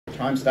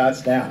Time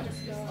starts now.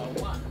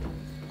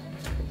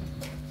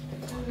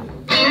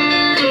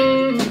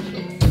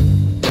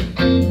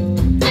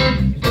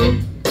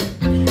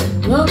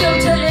 Welcome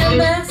to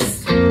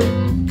MBAS.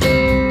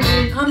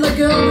 I'm the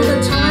girl with the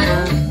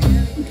title.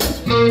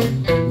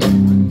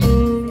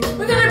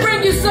 We're going to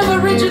bring you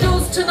some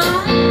originals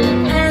tonight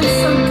and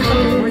some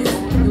covers.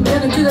 We're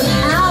going to do them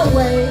our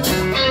way,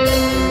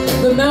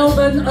 the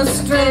Melbourne,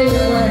 Australia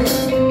way.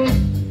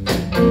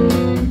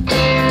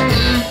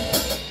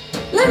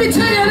 Let me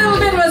tell you a little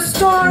bit of a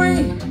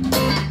story.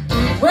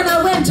 When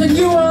I went to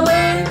New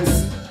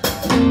Orleans,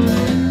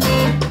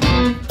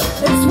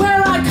 it's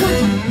where I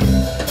could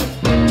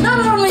not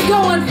only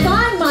go and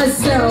find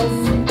myself,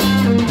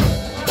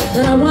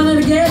 but I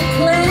wanted to get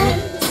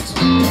cleansed.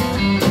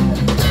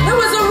 There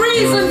was a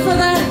reason for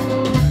that.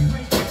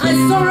 I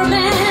saw a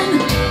man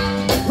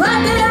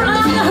right there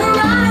on the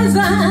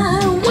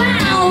horizon.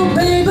 Wow,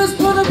 baby's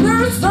put a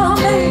curse on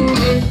me.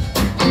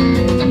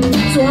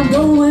 So I'm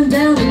going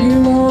down to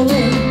New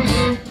Orleans.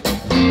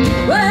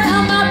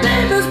 Well, my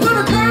baby's put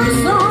a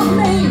curse on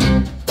me.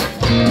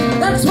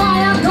 That's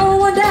why I'm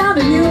going down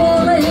to New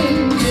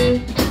Orleans.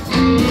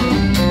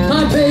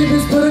 My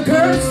baby's put a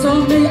curse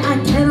on me. I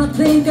cannot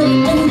think of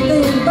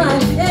anything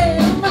but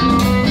him.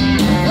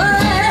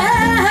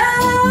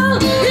 Well,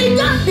 he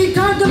got me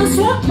caught to the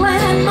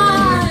swampland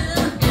mine,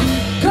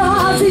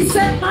 'cause he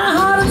set my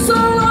heart and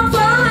soul on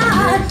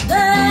fire.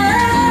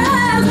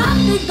 Yeah, got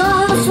me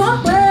caught to the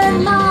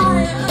swampland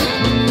mine.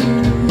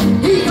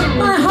 He got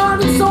my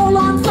heart and soul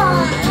on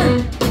fire.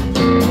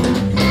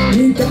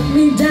 He got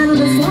me down in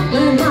the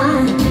swampland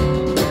mine.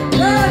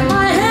 Burn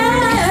my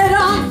head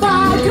on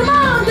fire. Come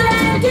on,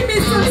 Dan, give me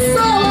some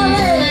soul on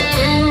it.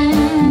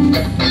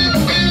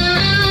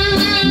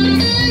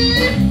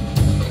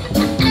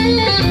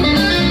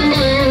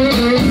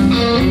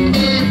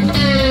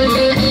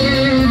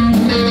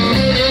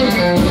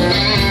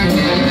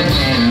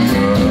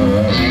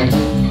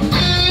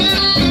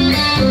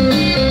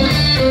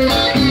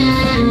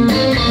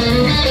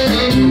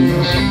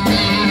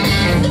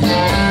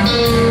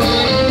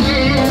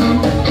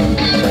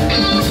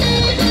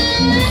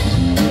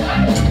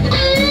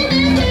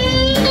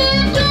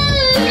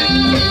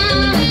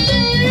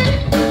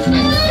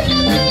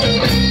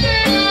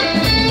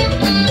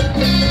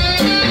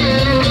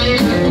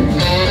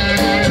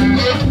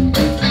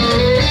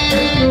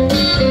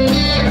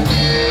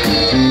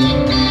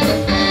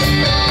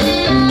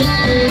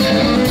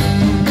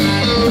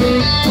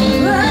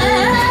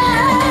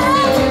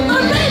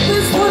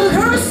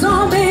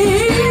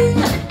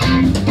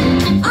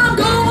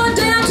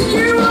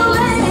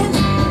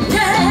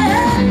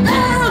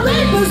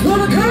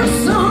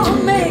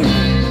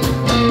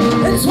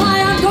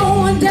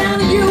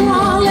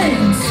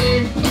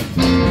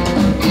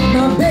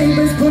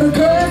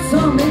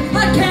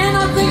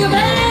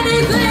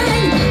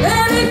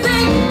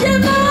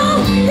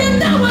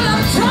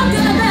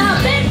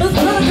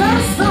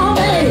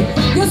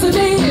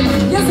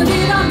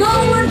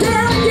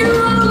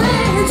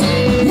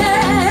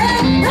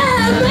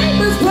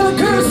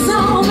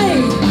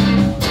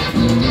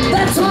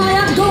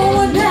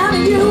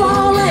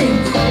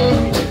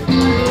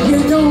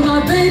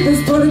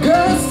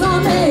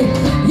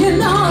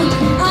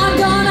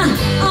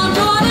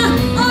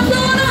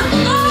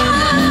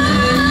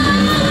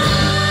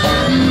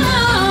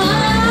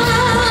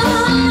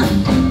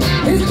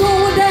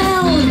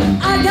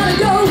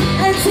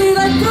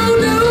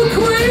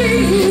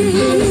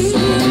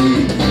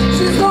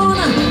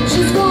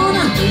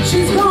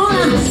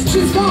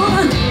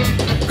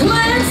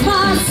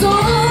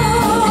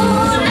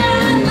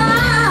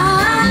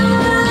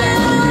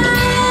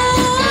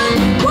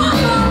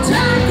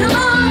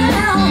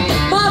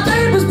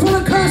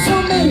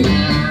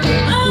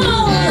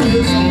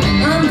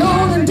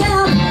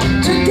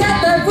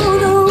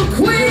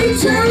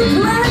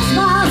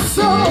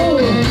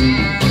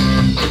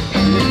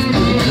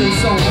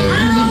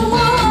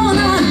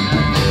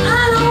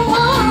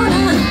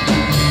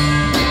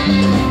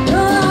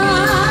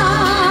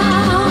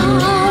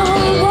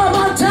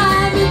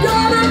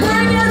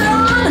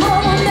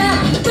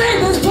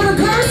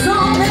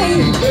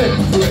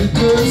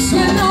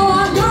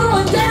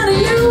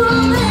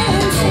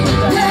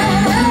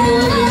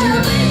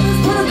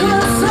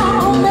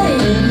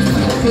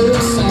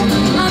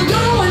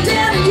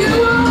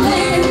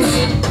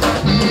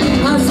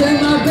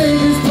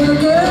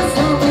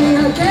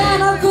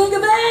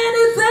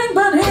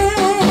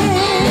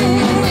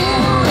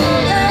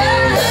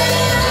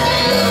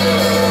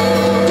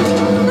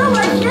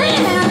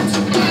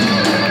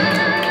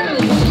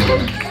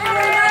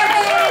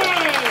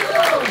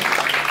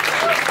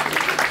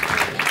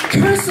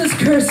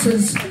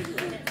 Curses.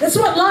 That's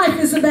what life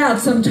is about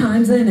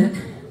sometimes, ain't it?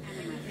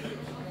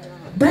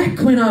 Back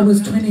when I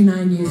was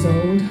 29 years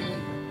old,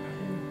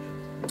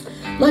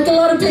 like a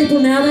lot of people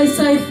now, they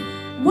say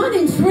 1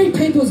 in 3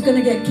 people is going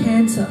to get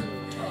cancer.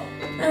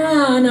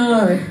 I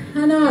know.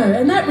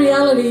 And that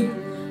reality,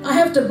 I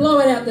have to blow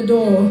it out the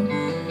door.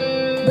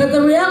 But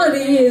the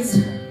reality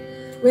is,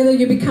 whether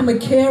you become a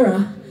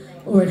carer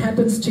or it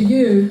happens to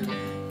you,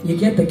 you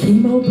get the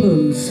chemo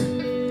blues.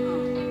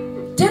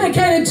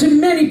 Dedicated to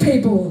many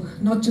people,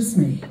 not just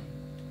me.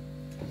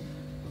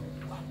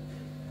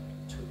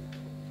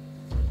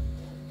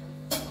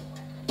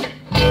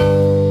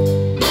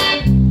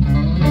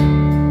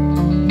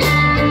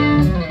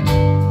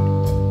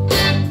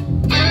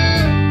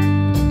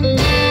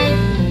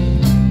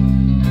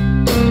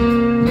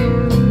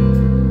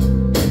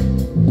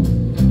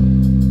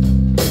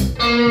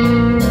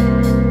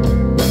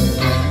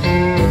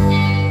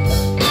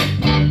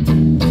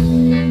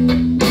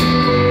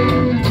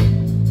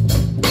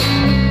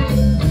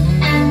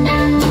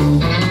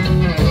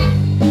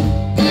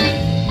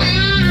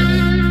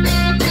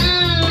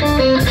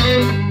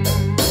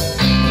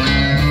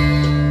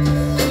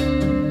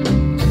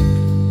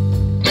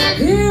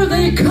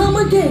 Come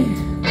again,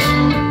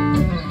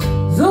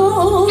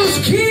 those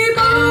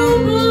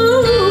chemo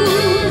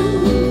blues,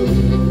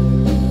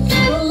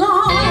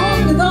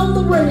 along with all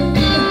the rain,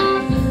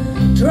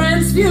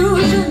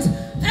 transfusions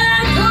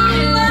and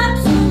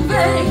collapsing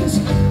veins.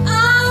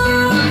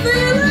 I'm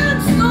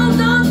feeling so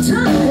darn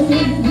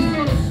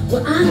tired.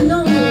 Well, I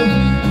know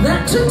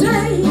that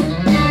today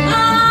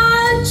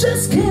I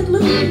just can't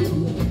lose.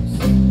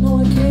 No,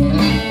 I can't.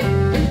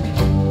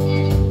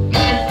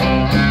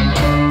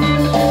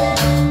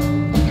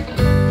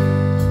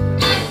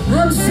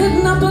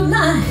 Sitting up at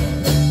night,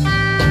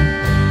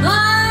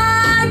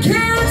 I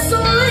can't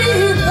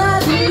sleep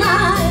that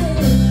night.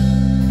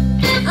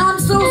 I'm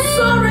so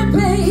sorry,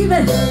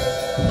 baby.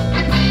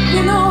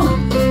 You know,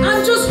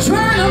 I'm just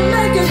trying to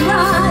make it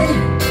right.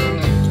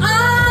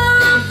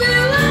 I'm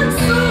feeling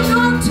so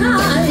darn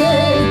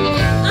tired.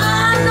 I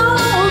know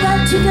that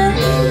today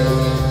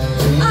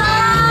I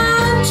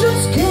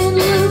just can't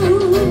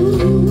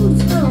lose.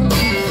 No.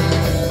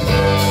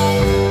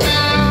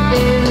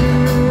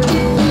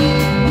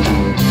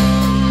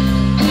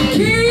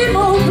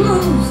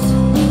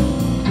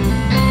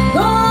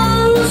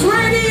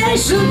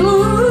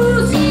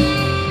 Blues.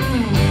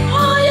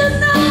 Oh, you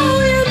know,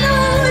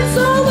 it's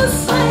all the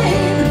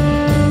same.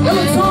 Well,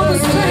 it's all the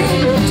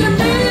same to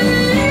me.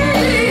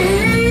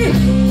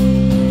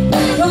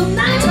 Well,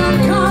 nighttime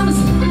comes,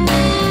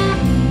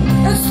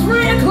 it's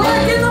 3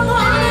 o'clock in the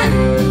morning.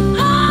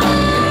 Oh,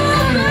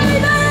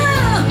 baby,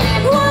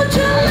 won't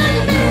you let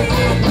me,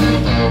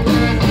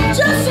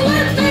 just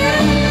let me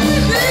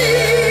be.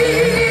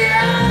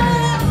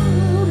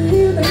 Oh,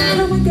 here they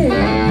come again.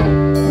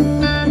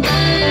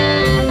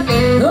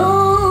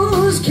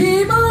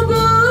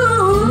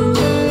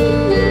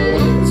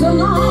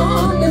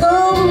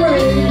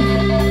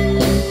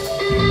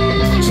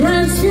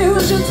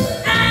 Transfusions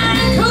and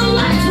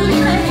collapsing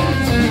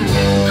veins.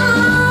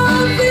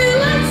 I'm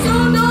feeling so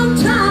darn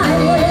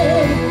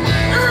tired.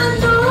 I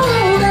know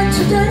that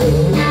today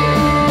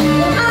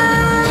I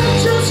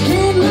just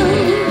can't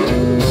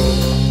lose.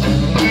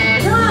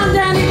 Come on,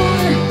 Danny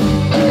boy,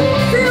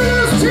 feel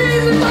those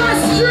tears in my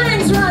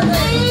strings right there.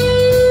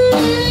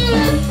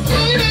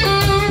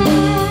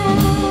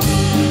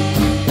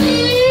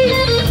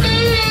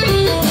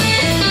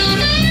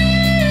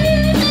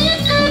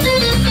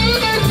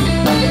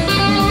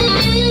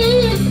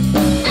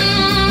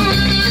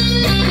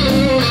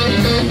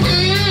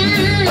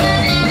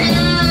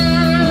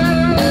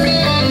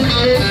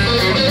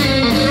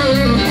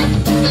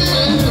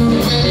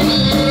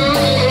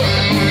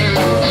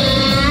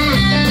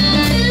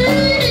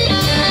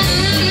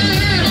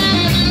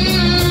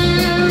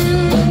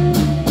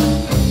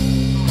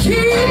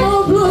 Chemo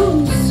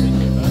blues,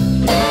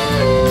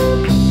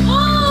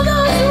 all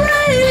those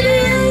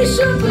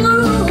radiation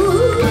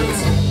blues.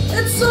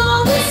 It's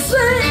all the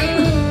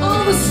same,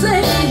 all the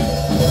same.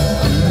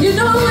 You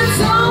know it's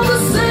all the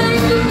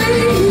same to me.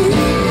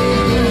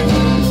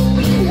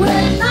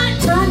 When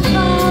nighttime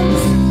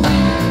comes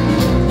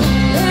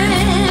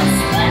and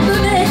spend the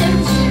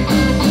days,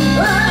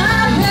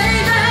 oh,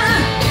 baby,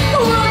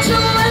 won't you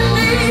let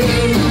me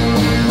be?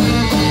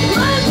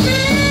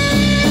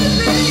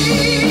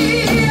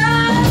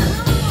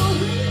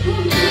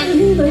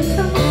 They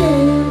come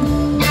again.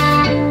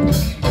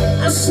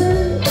 I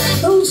said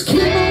those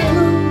chemo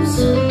blues,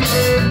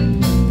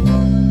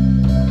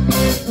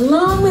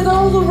 along with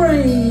all the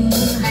rain,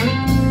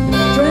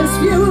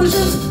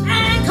 transfusions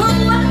and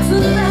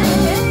collapsing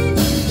veins.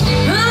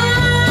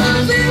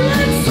 I'm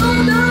feeling so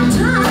darn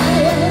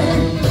tired.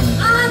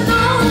 I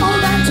know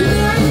that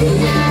today,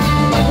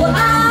 well, I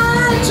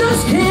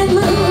just can't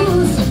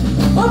lose.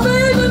 Oh,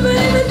 baby,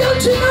 baby,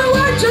 don't you know I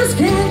just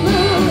can't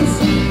lose?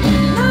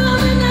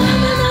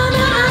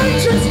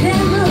 Just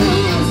can't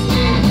lose.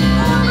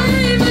 Oh,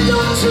 baby,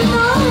 don't you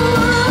know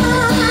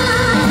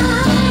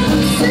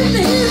I'm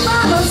sitting here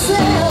by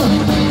myself.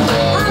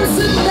 I'm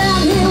sitting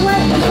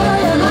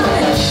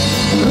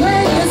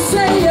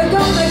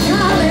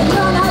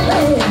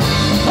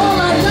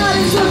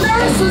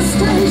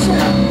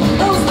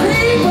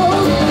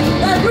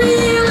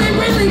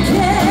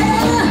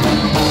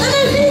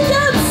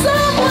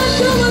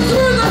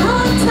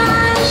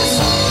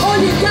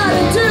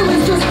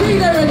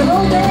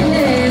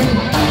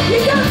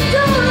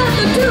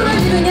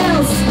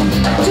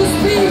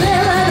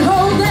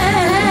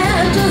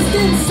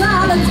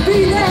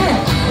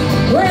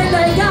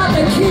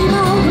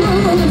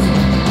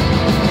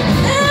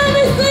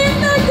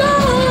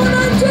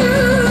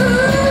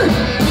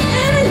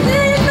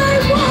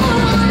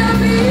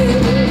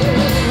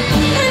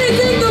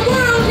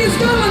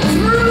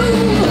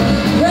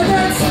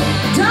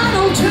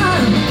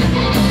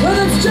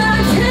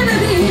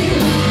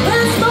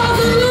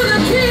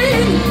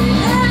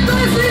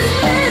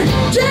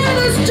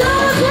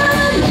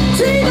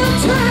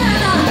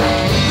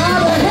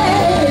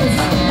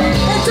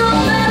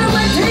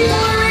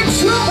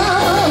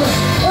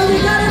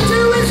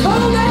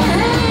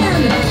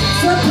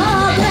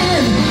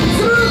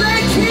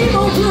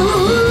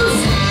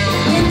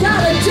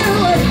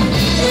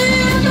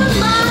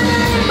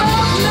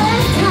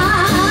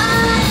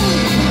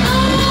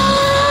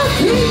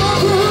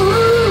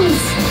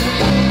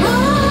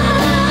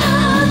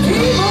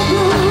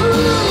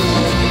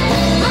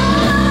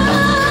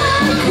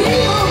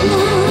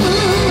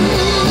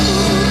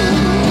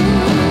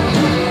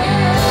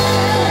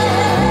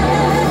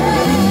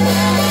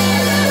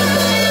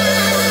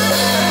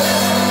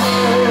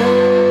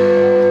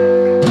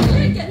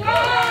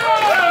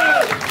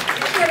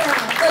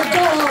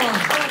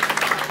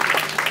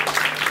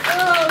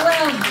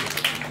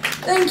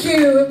Thank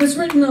you. It was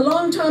written a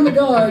long time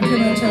ago,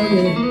 can I tell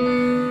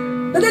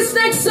you? But this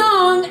next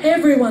song,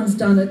 everyone's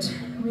done it.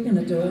 We're going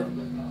to do it.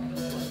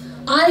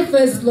 I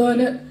first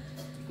learned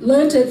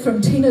it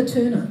from Tina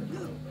Turner.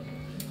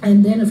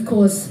 And then, of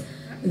course,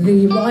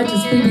 the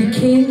writers B.B.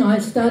 King, I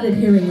started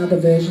hearing other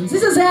versions.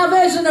 This is our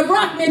version of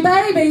Rock Me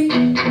Baby.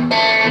 Come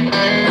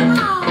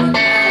on,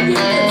 man, you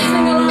can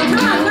sing along.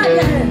 Come on, clap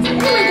your hands. Here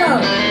we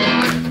go.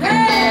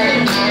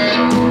 Hey!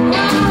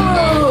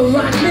 Oh,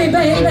 rock me,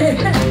 baby.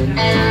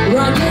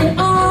 Rock me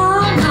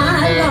all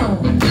night long.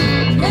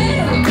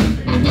 Yeah.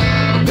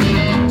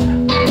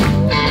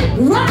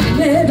 Rock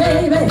me,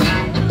 baby.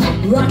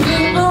 Rock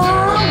me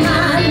all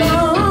night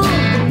long.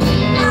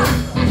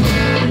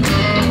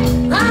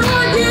 I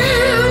want you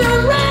to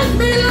rock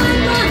me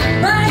like my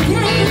back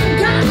ain't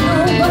got no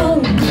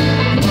bone.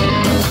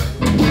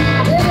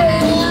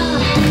 Yeah.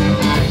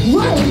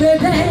 Roll me,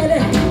 daddy.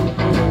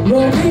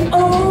 Roll me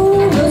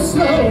over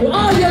slow.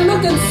 Oh, you're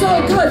looking so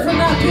good from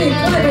out here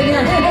clapping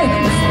your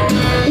hands.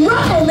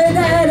 Roll me,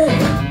 daddy.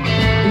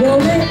 Roll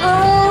me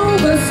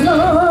over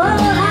slow.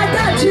 I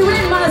got you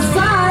in my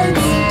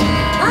sights.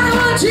 I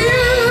want you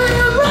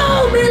to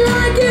roll me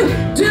like you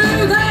do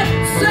that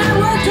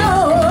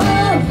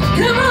sourdough.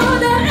 Come on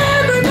now,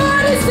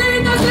 everybody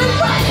sing us and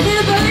rock me,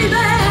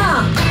 baby.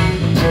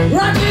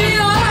 Rock me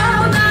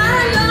all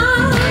night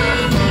long.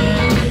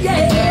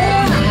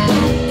 Yeah.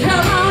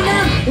 Come on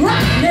now,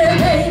 rock me,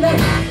 baby.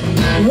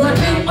 Rock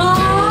me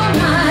all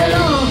night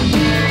long.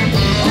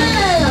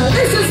 Yeah,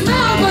 this is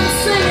Melvin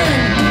singing.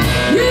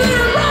 You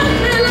rock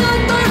me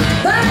like my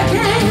back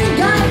ain't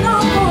got no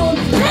bone.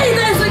 Hey,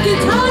 there's a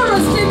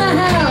guitarist in the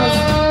house.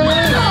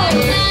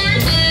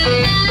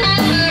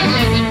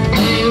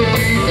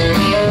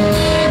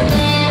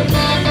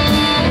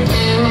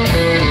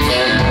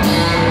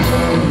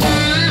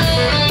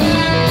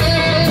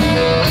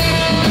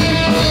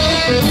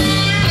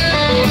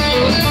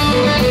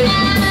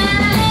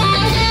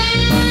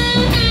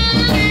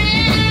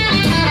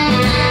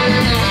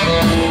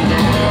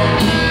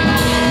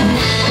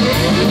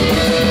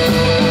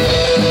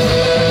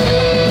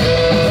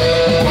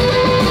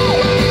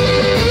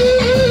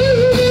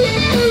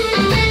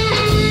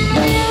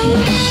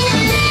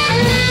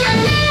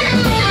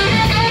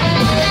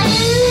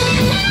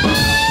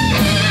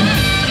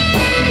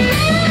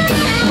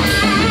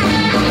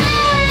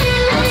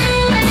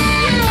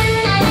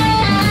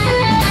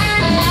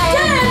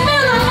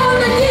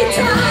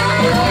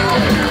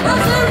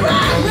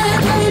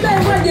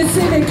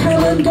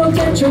 Go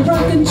get your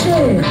rocking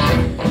chair.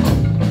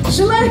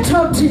 Shall I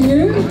talk to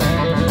you?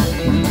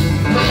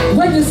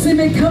 When you see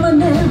me coming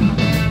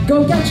now,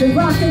 go get your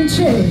rocking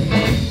chair.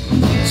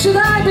 Should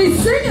I be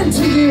singing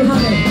to you,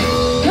 honey?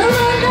 No,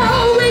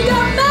 no, we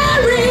got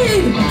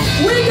married.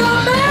 We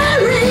got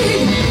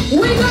married.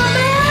 We got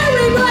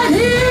married right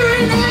here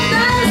in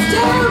MBAS.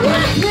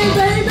 Rock me,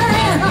 baby.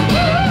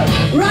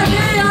 Rock me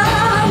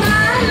all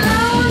night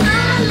long,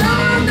 night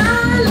long,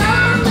 night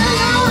long, night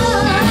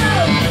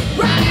long.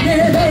 Rock me,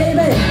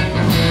 baby.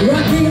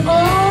 Rock me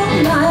all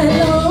night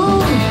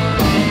long.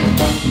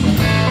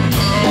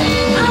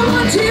 I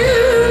want you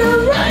to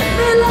rock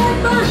me like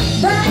my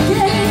back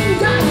ain't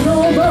got no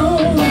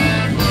bone.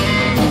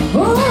 Oh,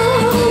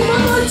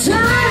 one more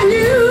time,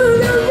 you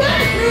to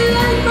rock me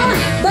like my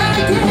back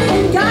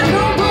ain't got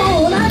no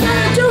bone. I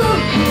gotta do it.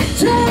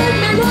 Take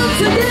me once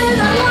again.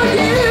 I want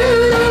you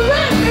to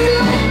rock me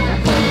like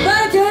my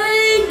back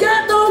ain't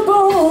got no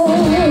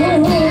bone.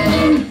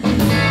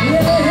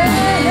 Yeah,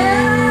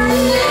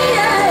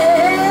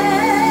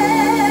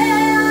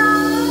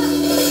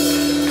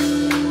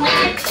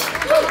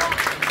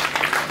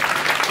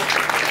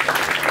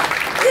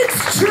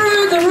 It's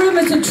true, the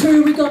rumors are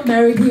true. We got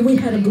married here. We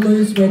had a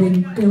blues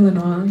wedding, Bill and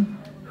I.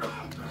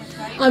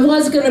 I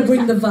was going to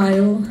bring the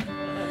veil,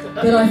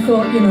 but I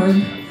thought, you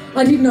know,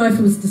 I didn't know if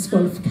it was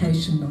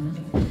disqualification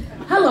though.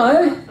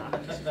 Hello.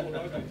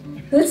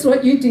 That's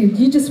what you did.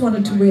 You just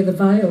wanted to wear the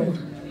veil.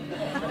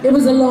 It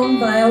was a long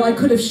veil. I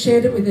could have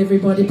shared it with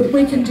everybody, but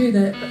we can do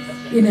that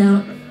in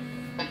our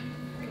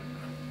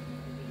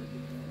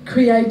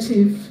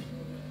creative.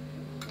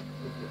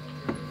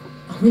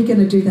 Are we going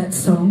to do that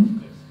song?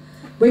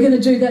 We're going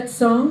to do that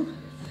song?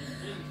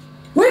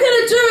 We're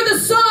going to do the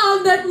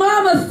song that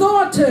Mama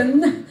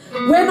Thornton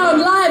went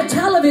on live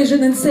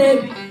television and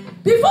said,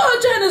 before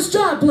Janis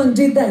Joplin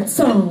did that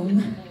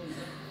song,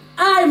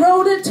 I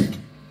wrote it,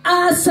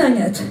 I sang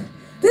it.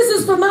 This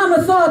is for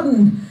Mama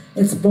Thornton.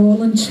 It's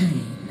Ball and Chain.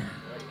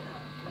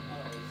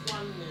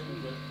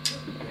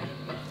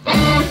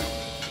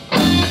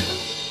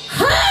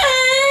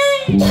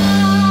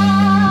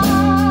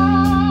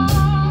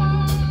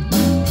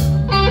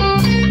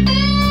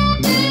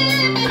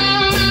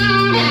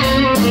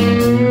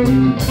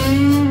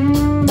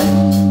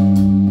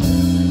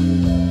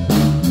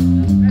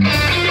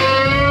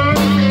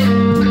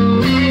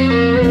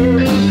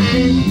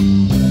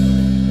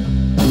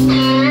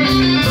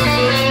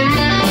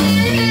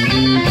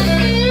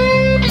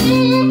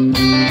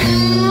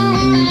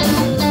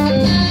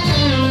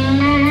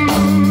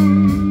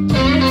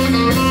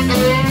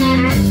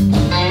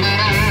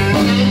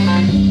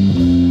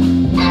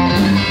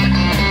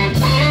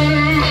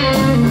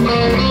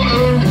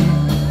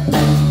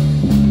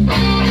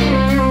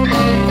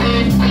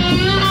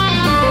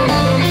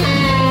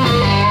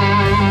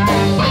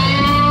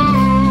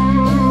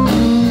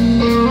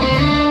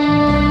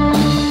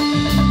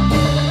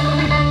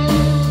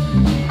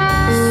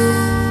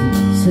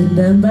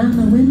 down by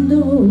my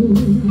window,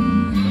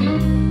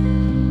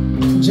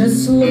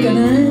 just looking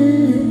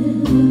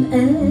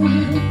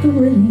at the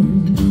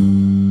rain.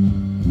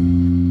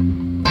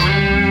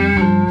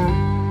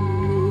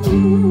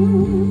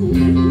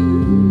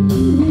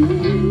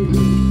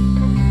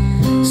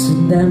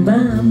 Sitting down by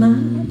my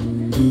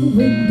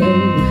window,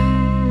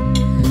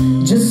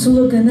 just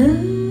looking at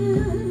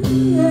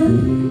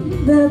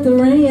the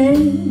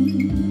rain.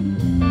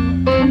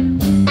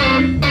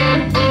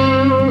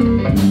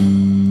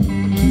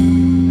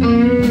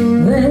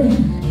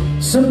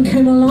 Some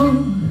came along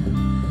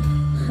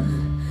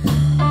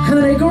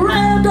and they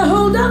grabbed a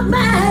hold of me.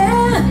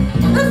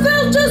 It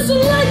felt just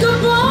like a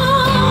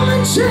ball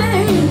and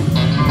chain.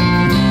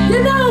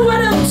 You know what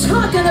I'm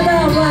talking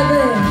about right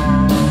there.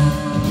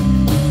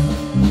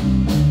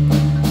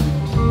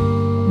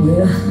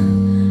 Well,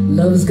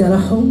 love's got a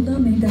hold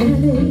on me,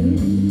 daddy.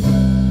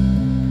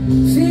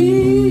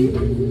 Feel,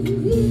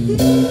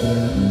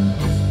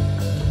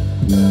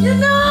 you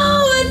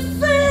know it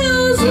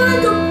feels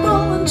like a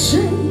ball and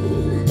chain.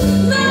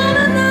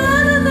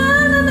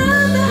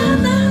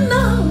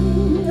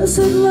 I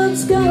said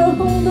love's got a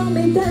hold on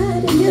me,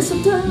 daddy, yes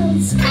it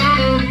does.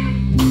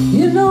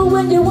 You know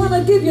when you want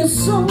to give your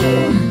soul,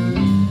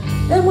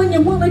 and when you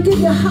want to give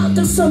your heart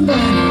to somebody,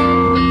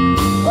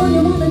 all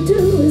you want to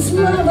do is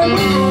love them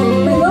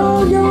with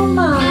all your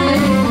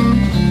mind.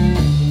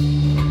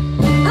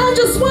 I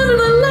just wanted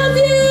to love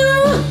you,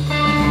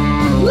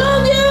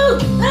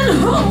 and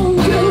hold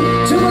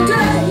you till the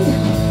day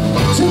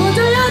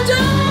I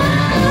die.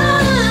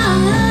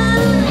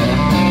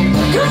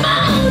 Come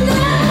on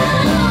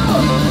now.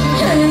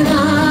 And I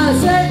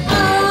said,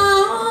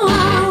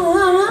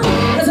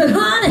 I said,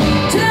 honey,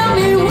 tell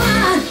me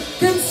why.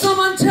 Can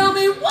someone tell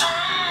me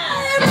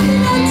why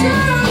everything I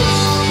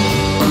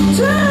touch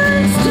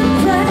turns to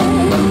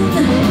pain?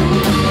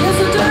 Yes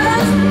it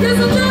does, yes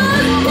it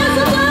does, yes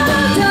it does.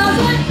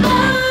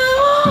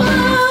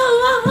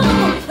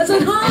 I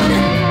said,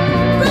 honey,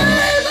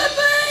 baby,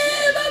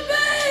 baby,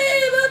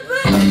 baby,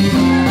 baby,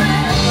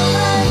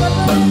 all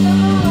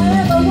I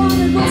ever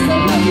wanted was to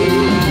love you.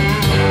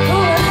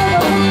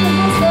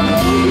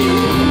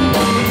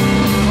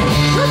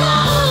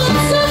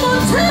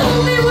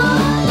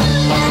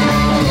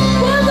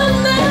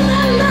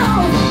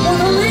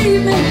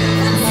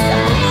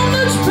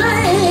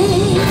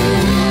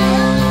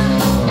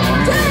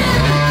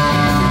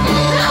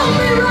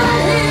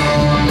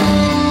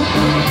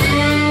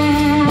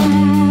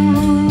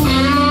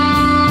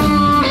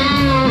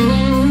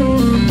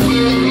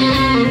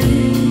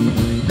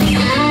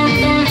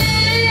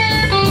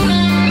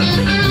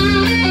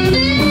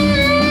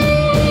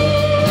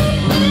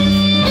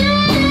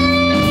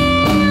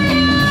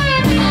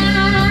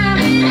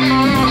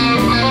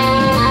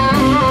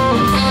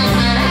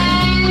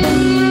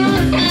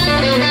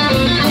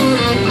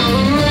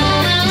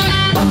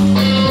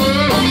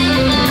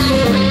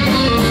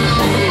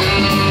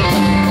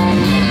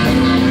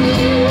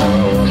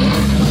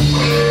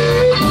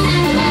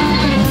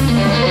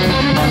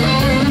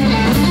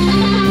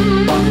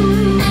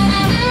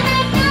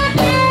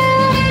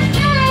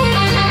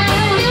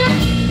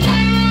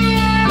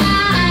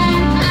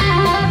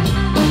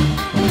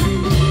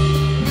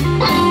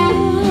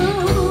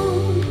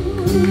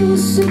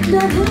 Sit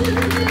down,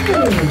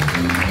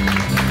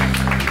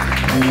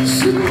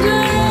 sit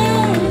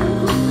down,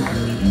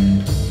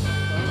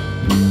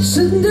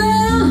 sit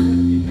down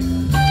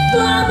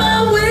by my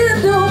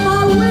window,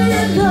 my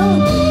window.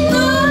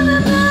 No, no,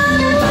 no,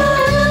 no,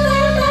 no,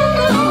 no,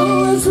 no.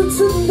 I said,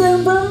 sit down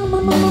by my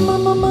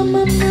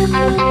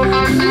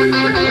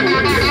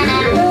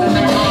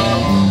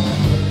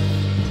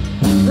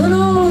and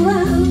all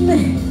around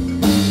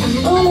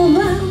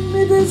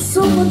me, there's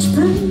so much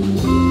pain.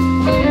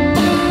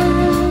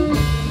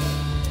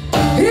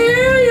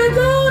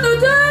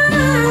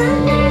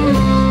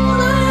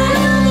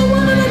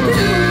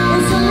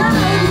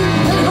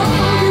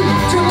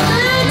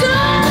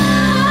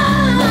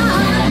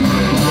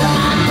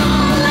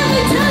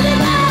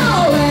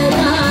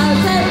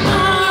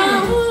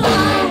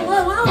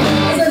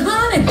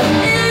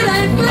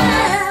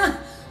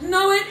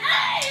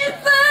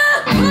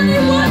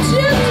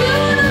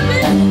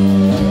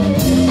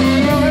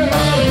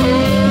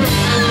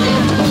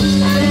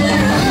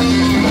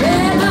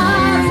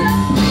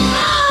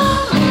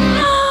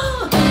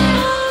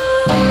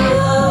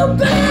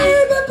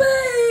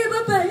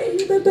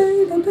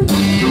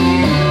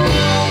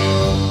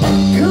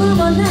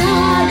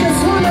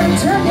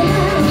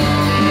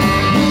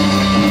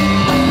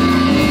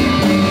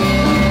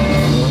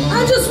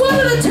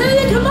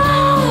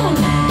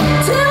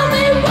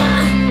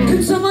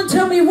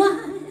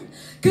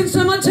 Can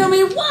someone tell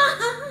me why?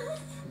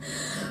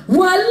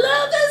 What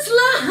love is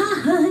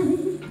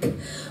like?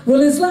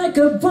 Well, it's like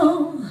a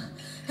ball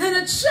and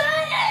a chain.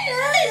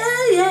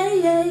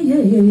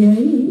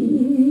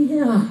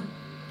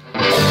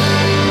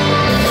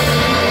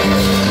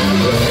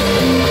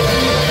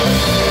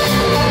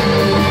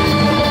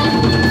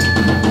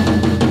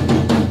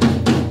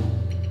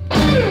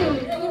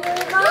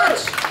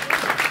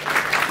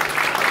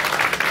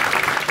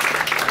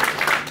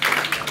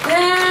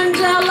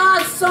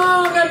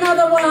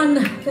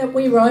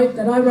 wrote,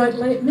 that I wrote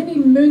many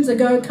moons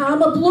ago,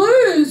 Karma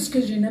Blues,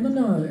 because you never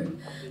know.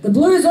 The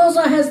blues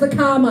also has the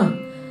karma.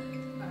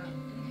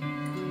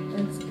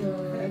 Let's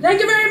go.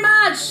 Thank you very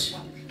much.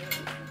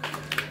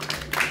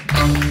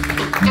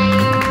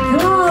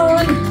 Come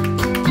on.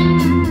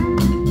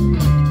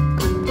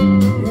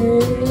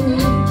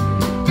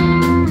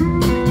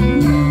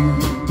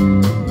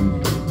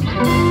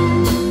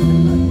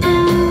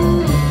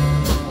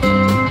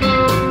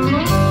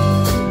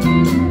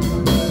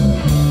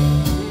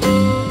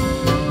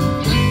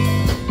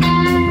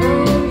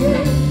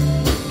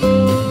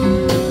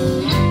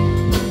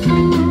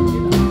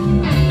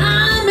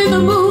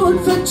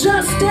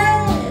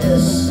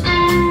 Justice,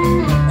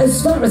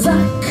 as far as I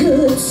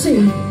could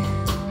see,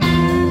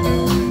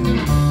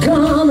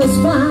 karma's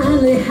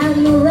finally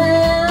hanging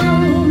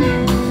around.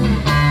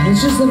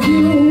 It's just of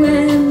you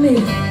and me.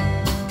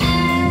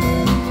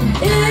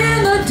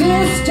 In the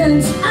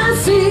distance I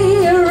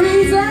see a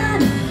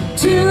reason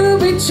to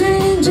be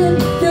changing.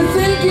 You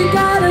think you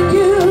got a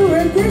new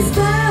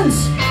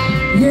resistance.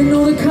 You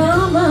know the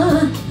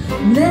karma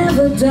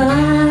never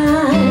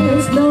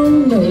dies. No,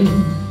 no.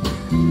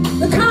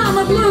 The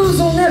karma blues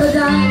will never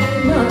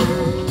die, no.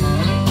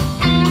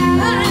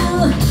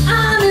 Well,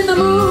 I'm in the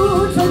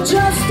mood for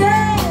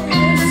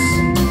justice,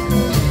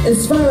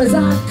 as far as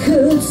I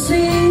could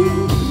see.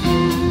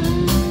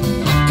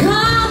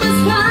 Karma's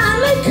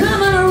finally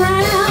coming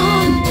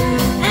around,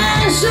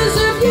 ashes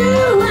of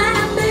you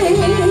and me.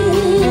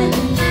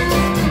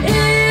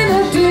 In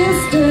a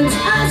distance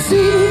I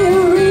see a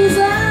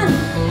reason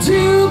to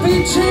be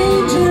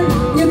changing.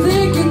 You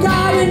think you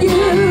got a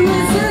new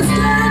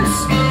resistance.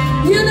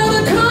 You know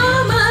the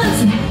karma's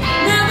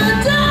never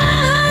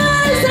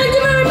dies. Thank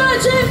you very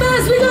much,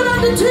 MBAS. We got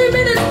under 2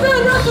 minutes.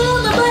 Bill Russell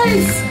on the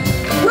bass,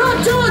 Rob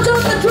George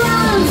on the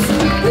drums,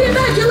 the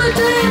Immaculate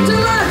Dan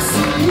Deluxe,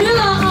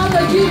 Miller on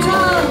the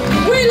guitar.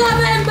 We love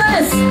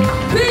MBAS.